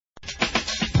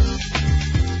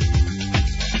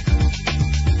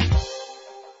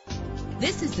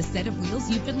This is the set of wheels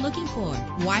you've been looking for.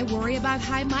 Why worry about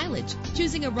high mileage?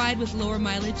 Choosing a ride with lower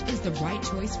mileage is the right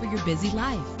choice for your busy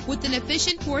life. With an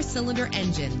efficient 4-cylinder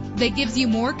engine that gives you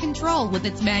more control with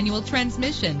its manual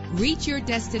transmission, reach your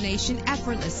destination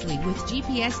effortlessly with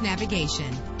GPS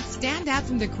navigation. Stand out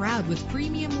from the crowd with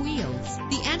premium wheels.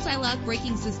 The anti-lock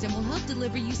braking system will help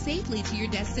deliver you safely to your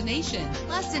destination.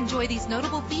 Plus, enjoy these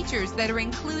notable features that are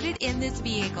included in this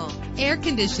vehicle: air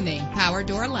conditioning, power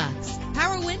door locks,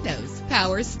 power windows,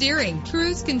 power steering,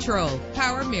 cruise control,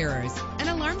 power mirrors, an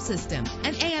alarm system,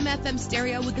 an AM/FM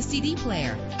stereo with a CD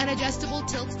player, an adjustable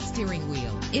tilt steering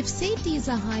wheel. If safety is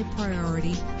a high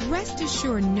priority, rest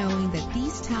assured knowing that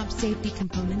these top safety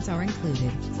components are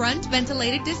included: front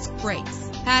ventilated disc brakes,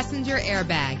 passenger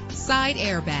airbag, side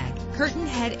airbag, curtain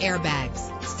head airbags,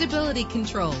 stability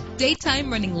control,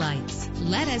 daytime running lights.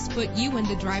 Let us put you in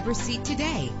the driver's seat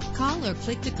today. Call or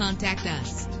click to contact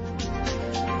us.